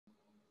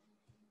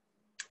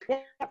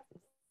Yep.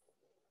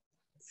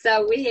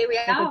 So here we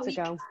are,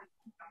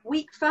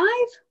 week 5.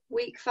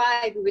 We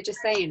were just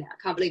saying, I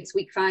can't believe it's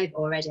week 5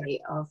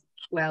 already of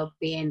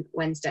Wellbeing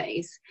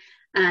Wednesdays.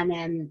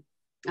 And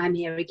I'm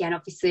here again,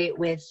 obviously,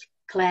 with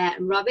Claire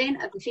and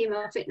Robyn of the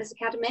Female Fitness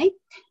Academy.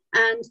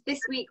 And this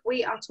week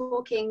we are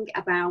talking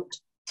about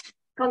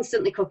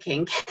constantly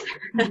cooking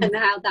and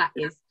how that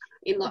is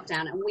in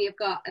lockdown. And we have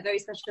got a very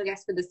special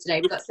guest with us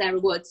today. We've got Sarah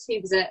Woods, who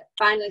was a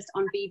finalist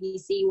on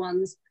BBC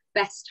One's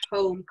Best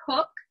Home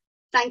Cook.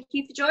 Thank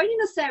you for joining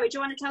us, Sarah. Do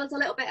you want to tell us a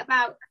little bit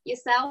about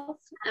yourself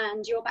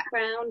and your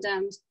background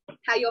and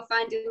how you're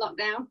finding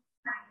lockdown?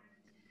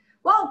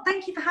 Well,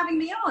 thank you for having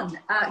me on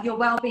your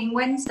Wellbeing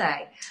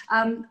Wednesday.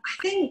 I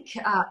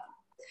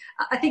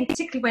think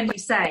particularly when you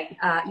say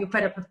you're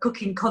fed up of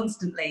cooking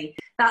constantly,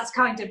 that's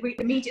kind of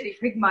immediately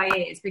pricked my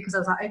ears, because I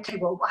was like, okay,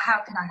 well,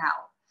 how can I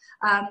help?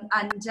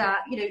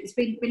 You know, it's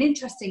been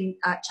interesting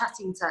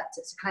chatting to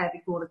Claire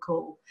before the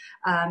call,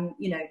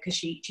 you know, because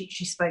she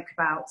spoke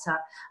about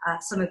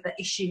some of the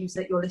issues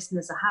that your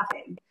listeners are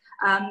having.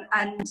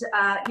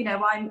 You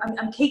know,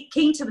 I'm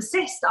keen to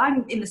assist.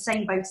 I'm in the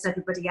same boat as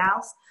everybody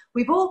else.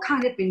 We've all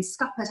kind of been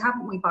scuppered,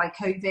 haven't we, by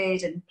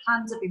COVID, and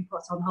plans have been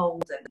put on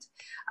hold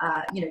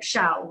and, you know,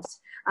 shelved.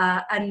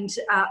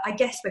 I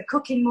guess we're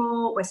cooking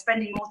more, we're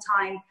spending more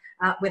time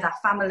with our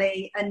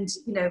family. And,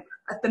 you know,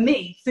 for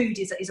me, food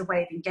is a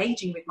way of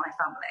engaging with my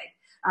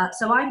family.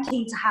 So I'm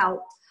keen to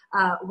help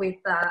with,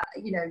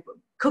 you know,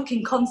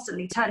 cooking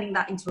constantly, turning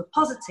that into a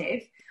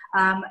positive.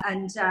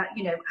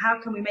 You know,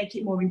 how can we make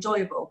it more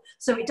enjoyable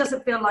so it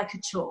doesn't feel like a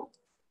chore?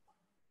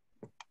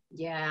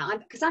 Yeah,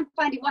 because I'm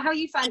finding, well, how are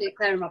you finding it,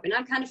 Claire and Robyn?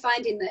 I'm kind of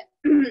finding that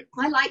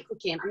I like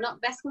cooking. I'm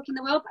not the best cook in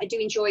the world, but I do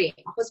enjoy it.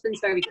 My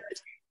husband's very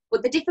good.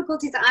 But the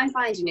difficulties that I'm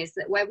finding is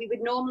that where we would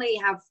normally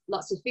have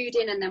lots of food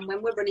in, and then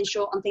when we're running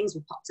short on things,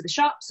 we pop to the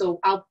shop. So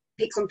I'll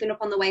pick something up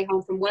on the way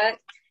home from work,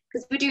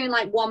 because we're doing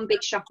like one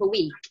big shop a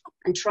week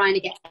and trying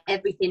to get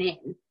everything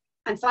in.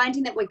 I'm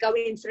finding that we're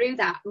going through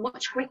that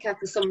much quicker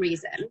for some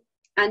reason.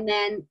 And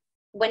then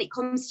when it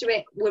comes to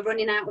it, we're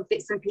running out of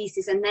bits and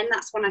pieces. And then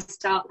that's when I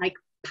start like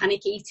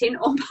panic eating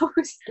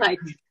almost, like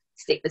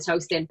stick the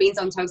toast in, beans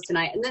on toast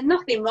tonight. And there's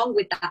nothing wrong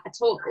with that at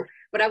all.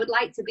 But I would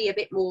like to be a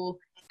bit more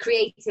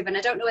creative. And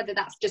I don't know whether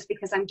that's just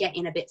because I'm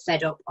getting a bit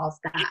fed up of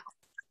that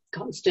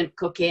constant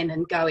cooking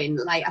and going.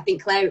 Like, I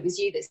think, Claire, it was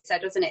you that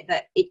said, wasn't it,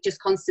 that it just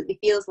constantly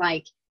feels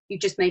like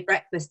you've just made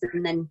breakfast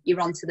and then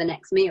you're on to the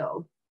next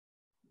meal.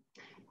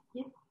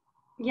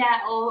 Yeah,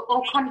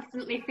 or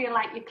constantly feel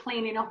like you're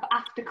cleaning up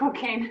after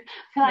cooking.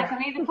 I feel like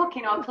I'm either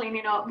cooking or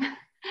cleaning up.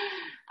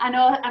 I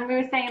know, and we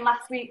were saying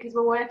last week, because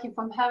we're working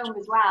from home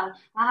as well,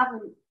 I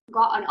haven't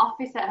got an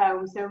office at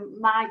home, so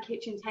my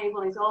kitchen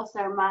table is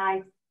also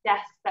my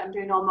desk that I'm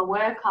doing all my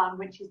work on,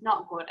 which is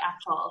not good at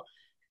all.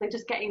 So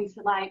just get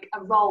into like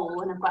a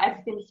roll, and I've got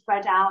everything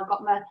spread out, I've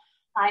got my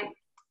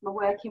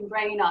working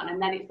brain on, and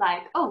then it's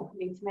like, oh, I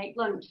need to make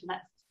lunch, and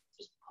let's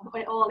just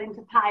put it all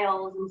into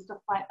piles and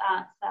stuff like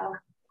that. So.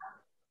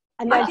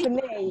 And then for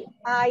me,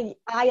 I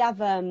have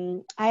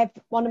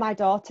one of my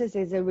daughters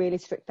is a really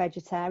strict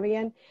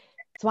vegetarian,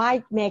 so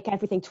I make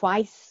everything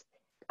twice.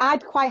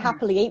 I'd quite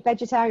happily eat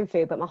vegetarian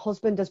food, but my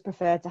husband does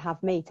prefer to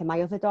have meat, and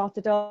my other daughter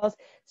does.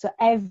 So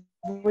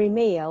every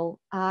meal,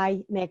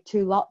 I make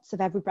 2 lots of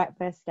every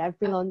breakfast,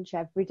 every lunch,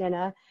 every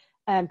dinner,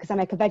 because I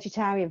make a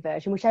vegetarian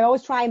version, which I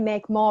always try and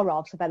make more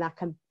of, so then I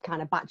can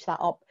kind of batch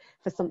that up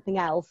for something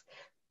else.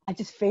 I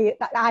just feel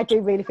that I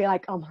do really feel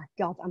like, oh my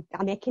God,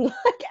 I'm making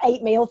like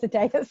 8 meals a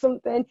day or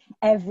something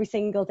every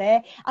single day.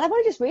 And I've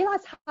only just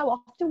realised how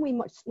often we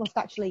must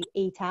actually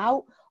eat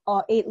out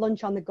or eat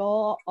lunch on the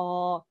go,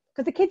 or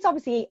because the kids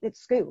obviously eat at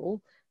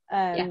school.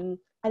 And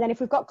then if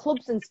we've got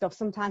clubs and stuff,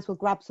 sometimes we'll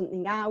grab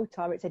something out,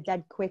 or it's a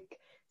dead quick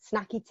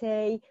snacky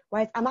tea.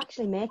 Whereas I'm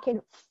actually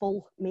making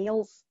full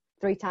meals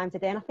 3 times a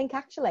day. And I think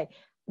actually,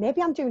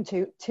 maybe I'm doing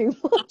too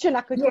much, and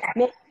I could make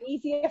it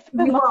easier for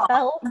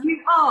myself.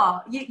 You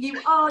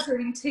are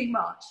doing too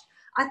much.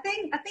 I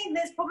think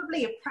there's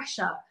probably a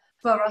pressure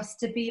for us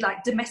to be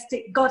like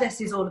domestic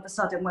goddesses all of a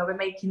sudden, where we're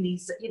making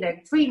these, you know,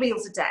 3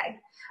 meals a day,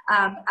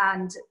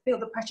 and feel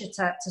the pressure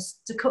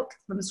to cook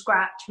from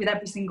scratch with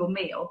every single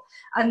meal.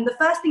 And the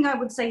first thing I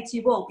would say to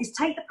you all is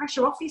take the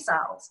pressure off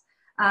yourselves,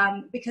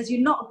 because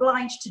you're not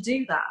obliged to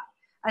do that.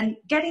 And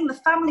getting the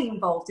family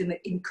involved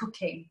in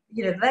cooking,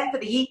 you know, they're for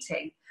the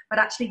eating, but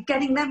actually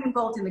getting them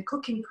involved in the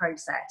cooking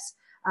process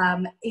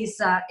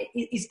is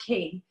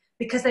key,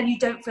 because then you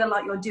don't feel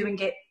like you're doing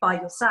it by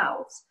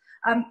yourselves.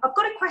 I've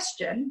got a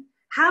question.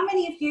 How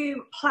many of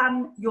you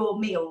plan your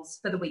meals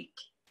for the week?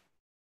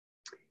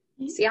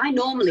 See, I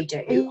normally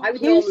do. I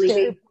would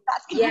normally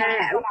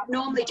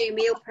do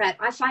meal prep.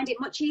 I find it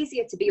much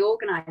easier to be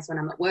organised when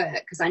I'm at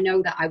work, because I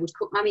know that I would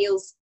cook my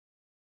meals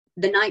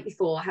the night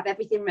before, have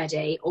everything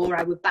ready, or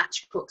I would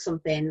batch cook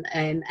something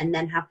and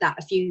then have that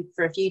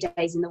for a few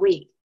days in the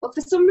week. But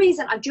for some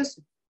reason,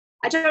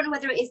 I don't know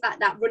whether it is that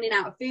running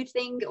out of food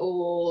thing,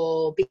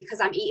 or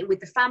because I'm eating with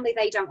the family,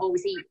 they don't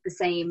always eat the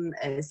same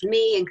as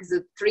me. And because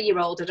of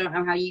 3-year-old, I don't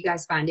know how you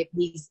guys find it.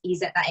 He's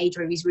at that age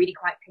where he's really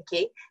quite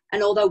picky.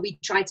 And although we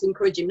try to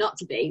encourage him not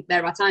to be,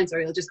 there are times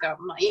where he'll just go,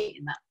 I'm not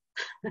eating that.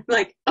 I'm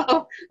like,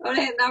 oh,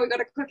 now we've got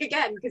to cook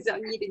again because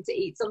I'm needing to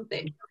eat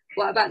something.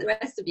 What about the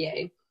rest of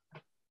you?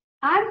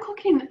 I'm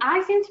cooking.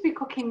 I seem to be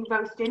cooking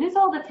roast dinners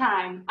all the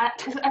time. I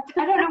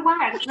don't know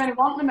why. I just really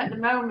want them at the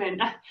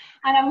moment.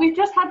 And we've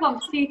just had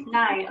one for tea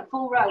tonight, a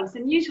full roast.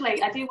 And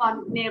usually I do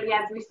one nearly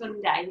every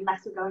Sunday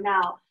unless we're going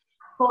out.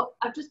 But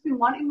I've just been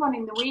wanting one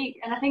in the week.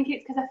 And I think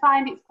it's because I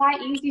find it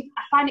quite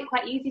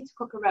easy to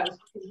cook a roast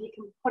because you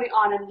can put it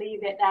on and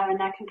leave it there,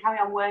 and I can carry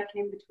on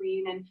working in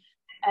between.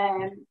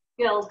 And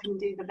girls can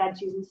do the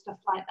veggies and stuff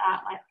like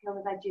that, like peel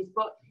the veggies.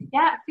 But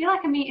yeah, I feel like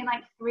I'm eating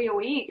like 3 a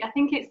week. I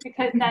think it's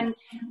because then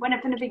when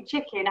I've done a big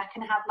chicken, I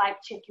can have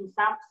like chicken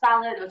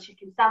salad or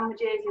chicken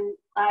sandwiches and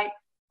like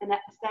the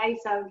next day.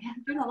 So yeah,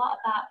 I'm doing a lot of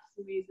that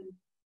for some reason.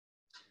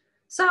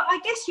 So I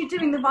guess you're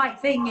doing the right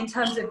thing in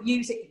terms of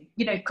using,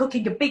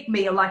 cooking a big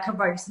meal like a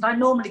roast. And I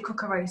normally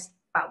cook a roast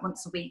about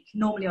once a week,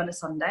 normally on a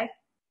Sunday,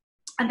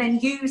 and then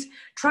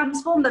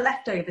transform the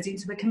leftovers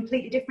into a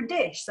completely different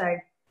dish. So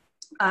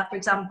for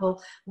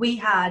example, we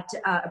had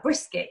a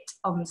brisket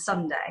on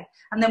Sunday,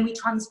 and then we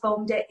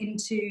transformed it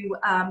into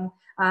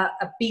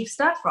a beef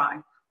stir fry,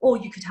 or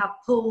you could have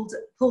pulled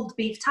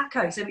beef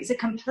taco. So it's a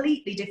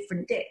completely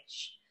different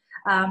dish,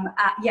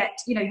 yet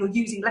you're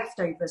using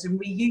leftovers and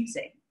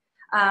reusing.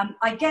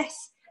 I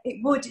guess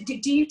it would.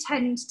 Do you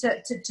tend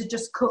to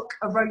just cook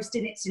a roast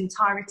in its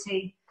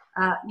entirety,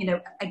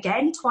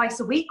 again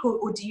twice a week,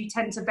 or do you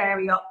tend to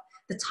vary up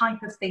the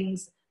type of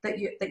things that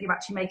you're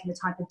actually making, the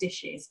type of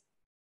dishes?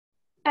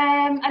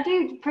 I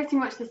do pretty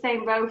much the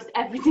same roast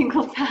every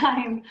single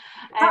time.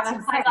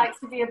 I'd like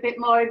to be a bit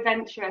more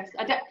adventurous.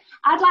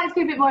 I'd like to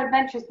be a bit more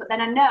adventurous, but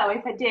then I know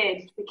if I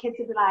did, the kids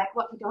would be like,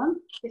 what have you done?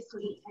 This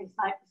doesn't taste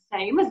like the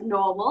same as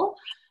normal.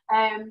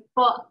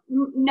 But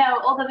no,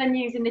 other than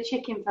using the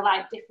chicken for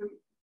like different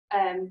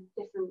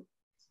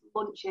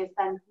lunches,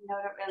 then no,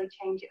 I don't really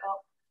change it up.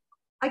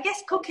 I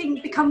guess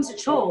cooking becomes a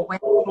chore when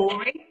it's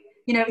boring.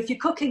 If you're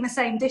cooking the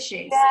same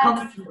dishes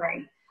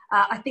constantly,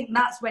 I think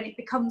that's when it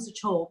becomes a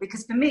chore.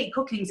 Because for me,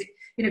 cooking's,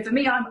 for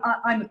me,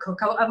 I'm a cook.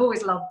 I've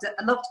always loved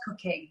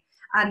cooking,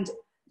 and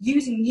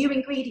using new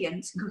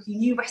ingredients and cooking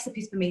new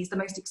recipes for me is the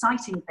most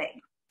exciting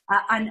thing.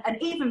 And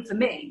even for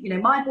me,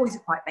 my boys are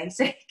quite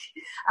basic,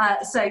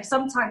 so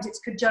sometimes it's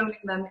cajoling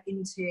them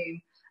into,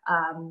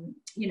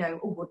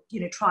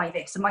 try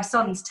this. And my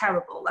son's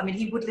terrible. I mean,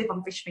 he would live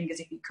on fish fingers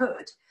if he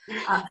could,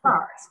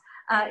 but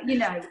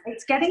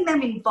it's getting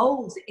them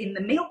involved in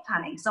the meal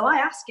planning. So I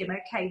ask him,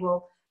 okay,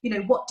 well,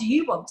 what do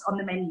you want on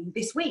the menu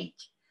this week?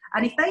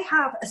 And if they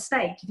have a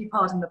stake, if you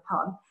pardon the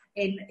pun,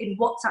 in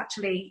what's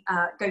actually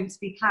going to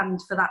be planned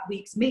for that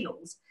week's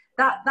meals,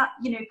 that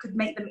could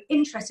make them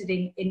interested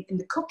in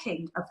the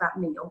cooking of that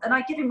meal. And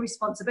I give him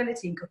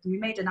responsibility in cooking. We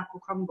made an apple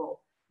crumble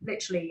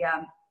literally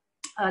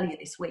earlier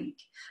this week.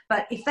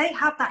 But if they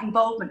have that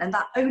involvement and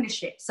that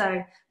ownership,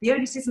 so the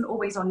onus isn't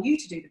always on you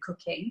to do the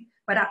cooking,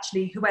 but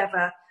actually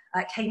whoever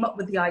came up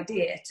with the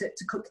idea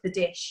to cook the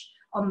dish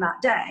on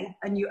that day,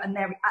 and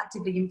they're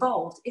actively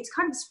involved, it's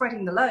kind of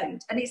spreading the load,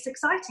 and it's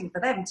exciting for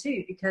them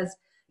too, because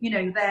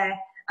they're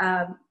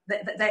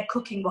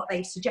cooking what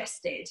they've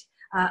suggested,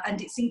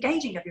 and it's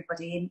engaging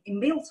everybody in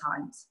meal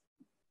times.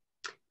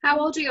 How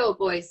old are your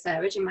boys,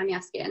 Sarah? Do you mind me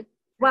asking?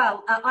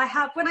 Well, I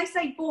have, when I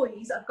say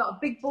boys, I've got a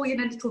big boy and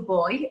a little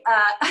boy.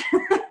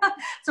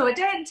 So I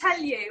don't tell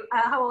you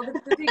how old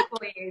the big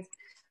boy is.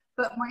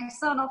 But my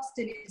son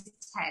Austin is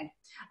 10.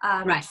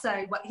 Right.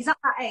 So he's at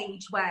that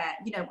age where,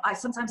 I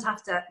sometimes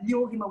have to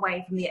lure him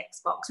away from the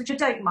Xbox, which I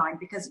don't mind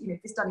because,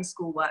 he's done his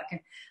schoolwork, and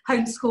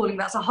homeschooling,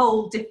 that's a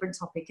whole different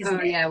topic,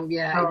 isn't it?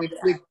 Yeah.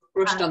 We've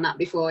brushed on that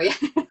before, yeah.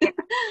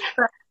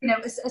 But,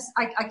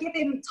 I give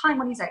him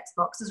time on his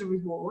Xbox as a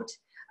reward,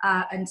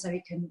 and so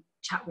he can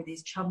chat with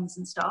his chums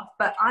and stuff.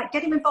 But I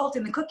get him involved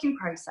in the cooking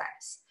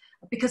process,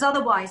 because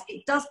otherwise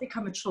it does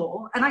become a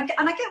chore. And I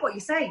get what you're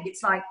saying.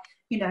 It's like,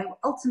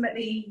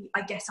 ultimately,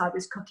 I guess I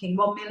was cooking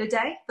 1 meal a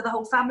day for the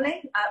whole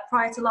family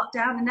prior to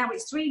lockdown, and now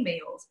it's 3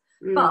 meals.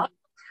 But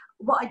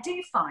what I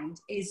do find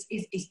is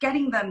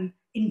getting them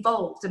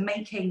involved and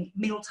making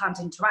mealtimes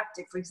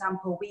interactive. For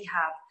example, we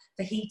have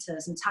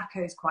fajitas and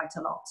tacos quite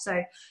a lot,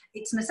 so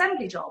it's an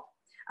assembly job.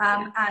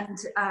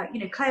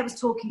 Claire was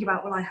talking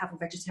about, well, I have a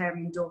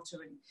vegetarian daughter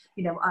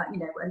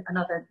and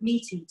other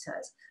meat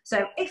eaters.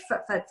 So if,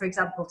 for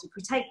example, if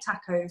we take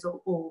tacos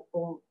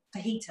or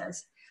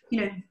fajitas,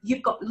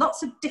 you've got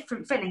lots of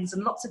different fillings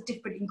and lots of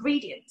different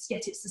ingredients,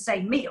 yet it's the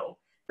same meal,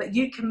 but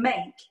you can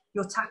make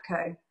your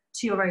taco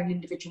to your own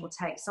individual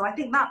taste. So I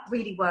think that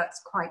really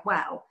works quite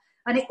well.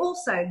 And it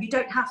also, you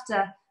don't have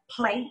to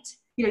plate,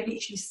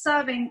 literally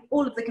serving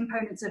all of the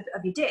components of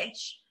your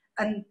dish,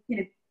 and,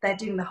 they're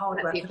doing the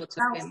hard work.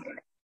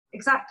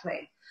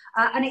 Exactly.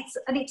 And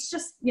it's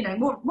just,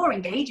 more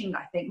engaging,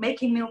 I think.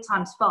 Making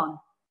mealtimes fun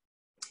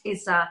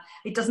is,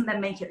 it doesn't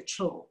then make it a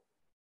chore.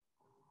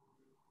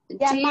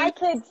 Yeah,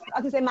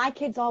 my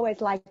kids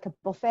always like a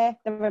buffet.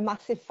 They're a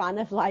massive fan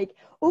of like,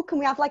 oh, can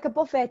we have like a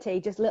buffet tea?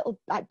 Just little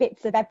like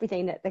bits of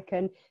everything that they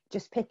can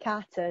just pick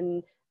at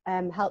and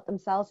help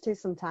themselves to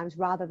sometimes,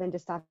 rather than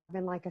just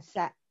having like a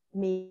set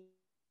meal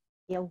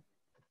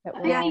that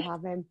we're all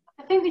having.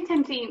 I think they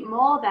tend to eat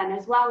more then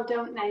as well,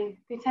 don't they?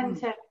 They tend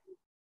to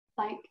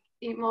like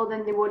eat more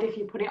than they would if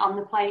you put it on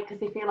the plate, because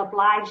they feel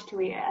obliged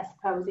to eat it, I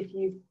suppose, if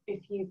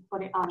you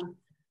put it on.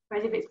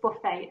 Whereas if it's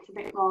buffet, it's a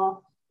bit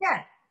more.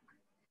 Yeah,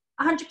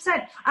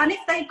 100%. And if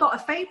they've got a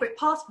favourite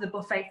part of the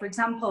buffet, for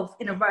example,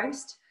 in a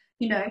roast,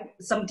 you know,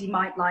 somebody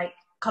might like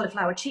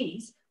cauliflower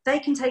cheese, they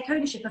can take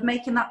ownership of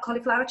making that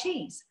cauliflower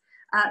cheese.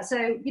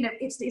 So, you know,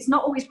 it's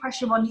not always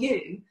pressure on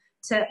you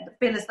to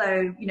feel as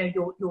though, you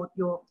know,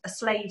 you're a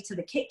slave to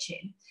the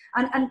kitchen.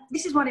 And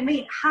this is what I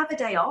mean. Have a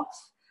day off,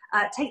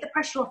 take the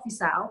pressure off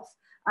yourself.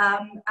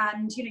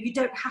 And, you know, you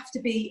don't have to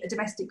be a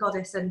domestic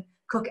goddess and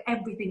cook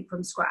everything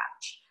from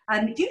scratch.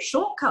 And use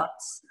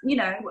shortcuts, you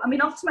know. I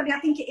mean, ultimately, I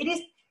think it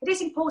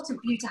is important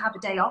for you to have a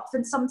day off.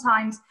 And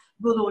sometimes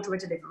we'll order a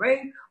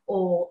Deliveroo,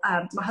 or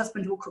my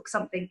husband will cook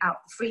something out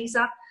the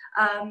freezer.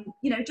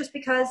 You know, just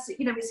because,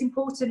 you know, it's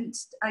important,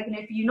 you know,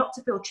 for you not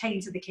to feel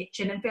chained to the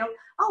kitchen and feel,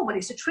 oh, well,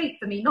 it's a treat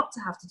for me not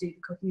to have to do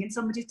the cooking and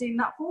somebody's doing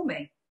that for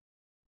me.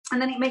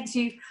 And then it makes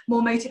you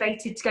more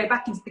motivated to go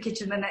back into the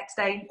kitchen the next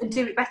day and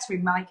do it better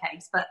in my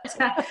case. But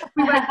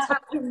we won't tell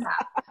him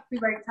that. We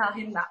won't tell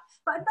him that.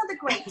 But another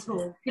great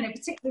tool, you know,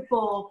 particularly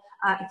for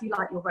if you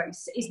like your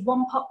roasts, is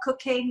one-pot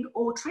cooking,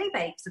 or tray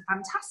bakes are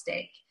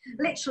fantastic.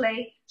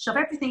 Literally shove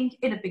everything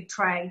in a big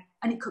tray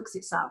and it cooks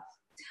itself.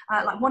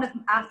 Like one of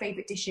our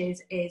favourite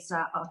dishes is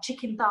our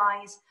chicken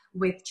thighs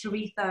with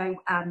chorizo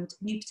and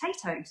new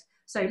potatoes.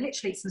 So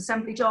literally it's an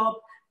assembly job.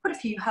 Put a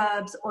few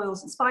herbs,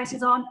 oils and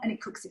spices on and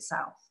it cooks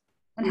itself.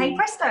 And hey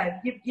presto,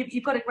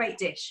 you've got a great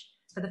dish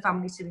for the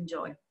family to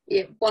enjoy.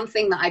 Yeah, one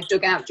thing that I've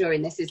dug out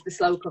during this is the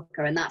slow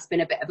cooker, and that's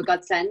been a bit of a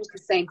godsend. The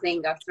same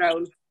thing, I've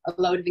thrown a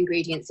load of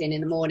ingredients in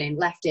the morning,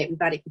 left it, we've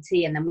had it for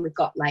tea, and then we've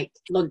got like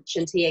lunch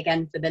and tea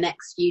again for the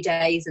next few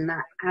days, and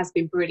that has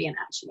been brilliant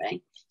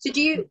actually. So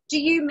do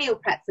you meal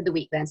prep for the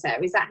week then,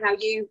 Sarah? Is that how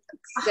you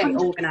stay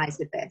organised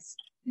with this?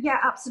 Yeah,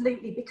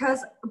 absolutely,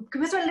 because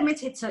we're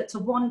limited to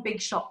one big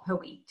shop per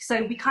week,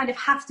 so we kind of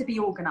have to be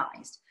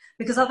organised,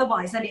 because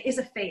otherwise then it is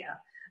a fear,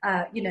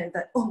 you know,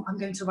 that, oh, I'm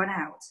going to run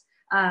out,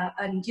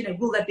 and, you know,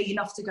 will there be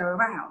enough to go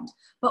around?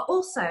 But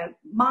also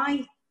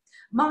my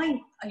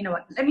you know,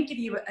 let me give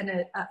you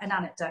an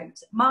anecdote.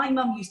 My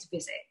mum used to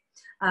visit,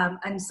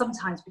 and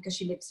sometimes, because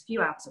she lives a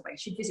few hours away,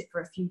 she'd visit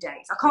for a few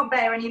days. I can't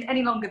bear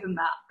any longer than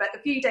that, but a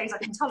few days I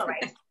can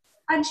tolerate.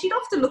 And she'd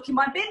often look in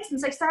my bins and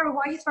say, Sarah,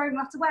 why are you throwing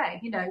that away?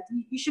 You know,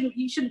 you shouldn't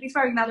be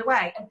throwing that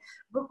away.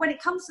 But when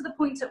it comes to the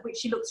point at which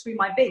she looks through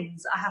my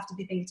bins, I have to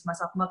be thinking to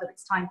myself, Mother,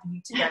 it's time for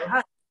you to go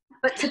home.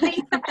 But to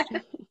be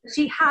fair,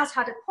 she has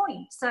had a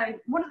point. So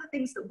one of the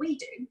things that we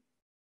do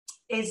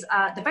is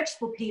the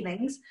vegetable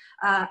peelings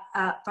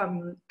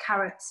from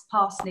carrots,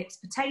 parsnips,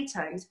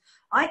 potatoes.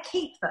 I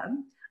keep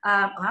them.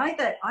 I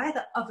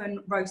either oven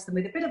roast them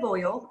with a bit of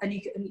oil, and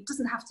it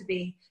doesn't have to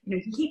be, you know,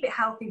 you can keep it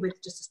healthy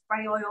with just a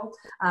spray oil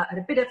and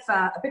a bit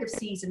of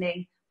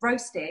seasoning,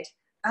 roasted,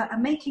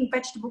 and making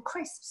vegetable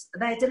crisps.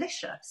 They're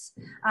delicious.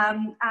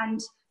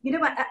 And you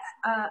know,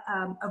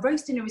 a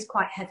roast dinner is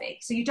quite heavy,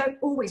 so you don't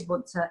always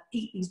want to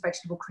eat these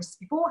vegetable crisps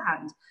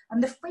beforehand.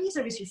 And the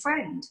freezer is your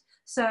friend.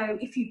 So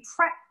if you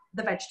prep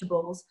the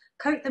vegetables,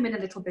 coat them in a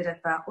little bit of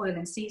oil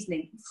and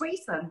seasoning,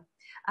 freeze them,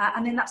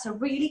 and then that's a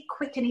really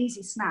quick and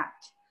easy snack.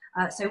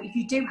 So if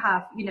you do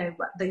have, you know,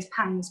 those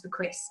pans for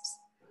crisps,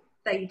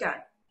 there you go,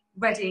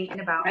 ready in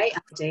about. Great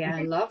idea,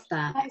 I love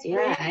that.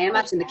 Yeah, I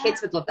imagine the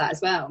kids would love that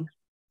as well.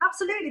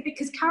 Absolutely,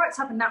 because carrots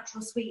have a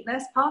natural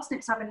sweetness,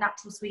 parsnips have a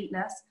natural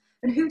sweetness,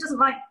 and who doesn't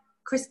like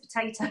crisp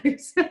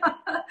potatoes?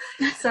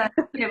 So,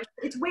 you know,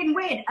 it's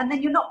win-win, and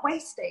then you're not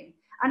wasting.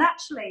 And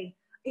actually,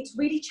 it's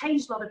really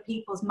changed a lot of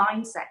people's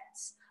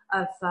mindsets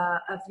of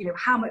you know,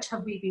 how much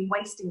have we been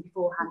wasting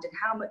beforehand, and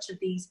how much of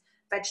these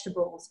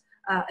vegetables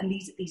and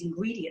these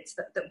ingredients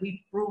that we've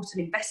brought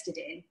and invested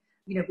in,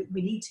 you know,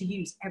 we need to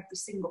use every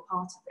single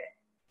part of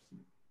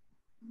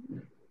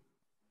it.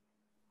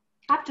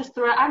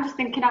 I'm just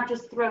thinking I've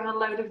just thrown a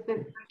load of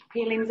the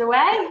peelings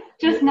away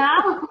just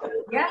now.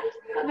 Yeah,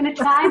 I'm going to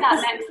try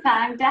that next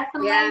time,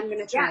 definitely. Yeah, I'm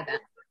going to try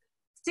that.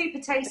 Super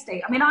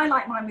tasty. I mean, I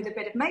like mine with a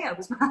bit of mayo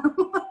as well.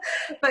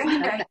 But, you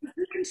know,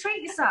 you can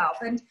treat yourself.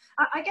 And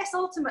I guess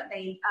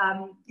ultimately,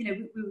 you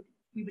know,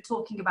 we were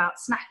talking about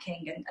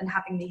snacking and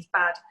having these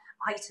bad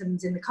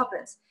items in the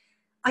cupboards.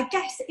 I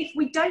guess if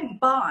we don't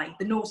buy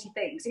the naughty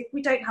things, if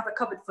we don't have a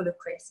cupboard full of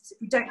crisps, if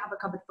we don't have a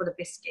cupboard full of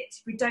biscuits,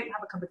 if we don't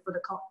have a cupboard full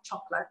of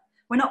chocolate,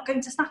 we're not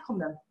going to snack on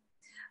them.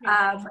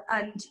 Yeah.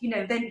 And, you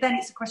know, then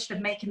it's a question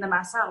of making them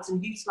ourselves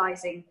and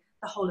utilising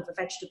the whole of a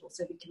vegetable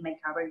so we can make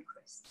our own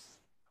crisps.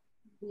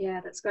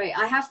 Yeah, that's great.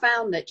 I have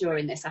found that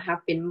during this, I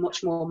have been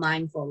much more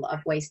mindful of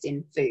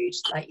wasting food.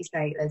 Like you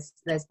say,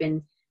 there's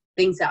been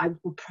things that I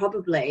would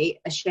probably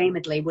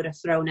ashamedly would have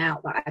thrown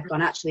out, but I've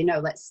gone, actually, no,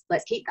 let's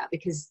keep that,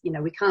 because, you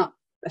know, we can't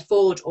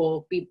afford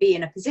or be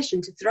in a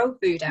position to throw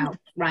food out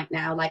right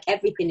now. Like,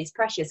 everything is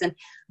precious. And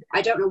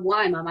I don't know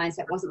why my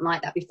mindset wasn't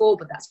like that before,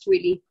 but that's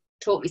really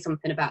taught me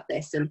something about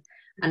this. And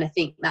I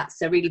think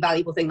that's a really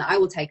valuable thing that I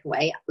will take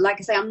away. Like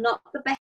I say, I'm not the best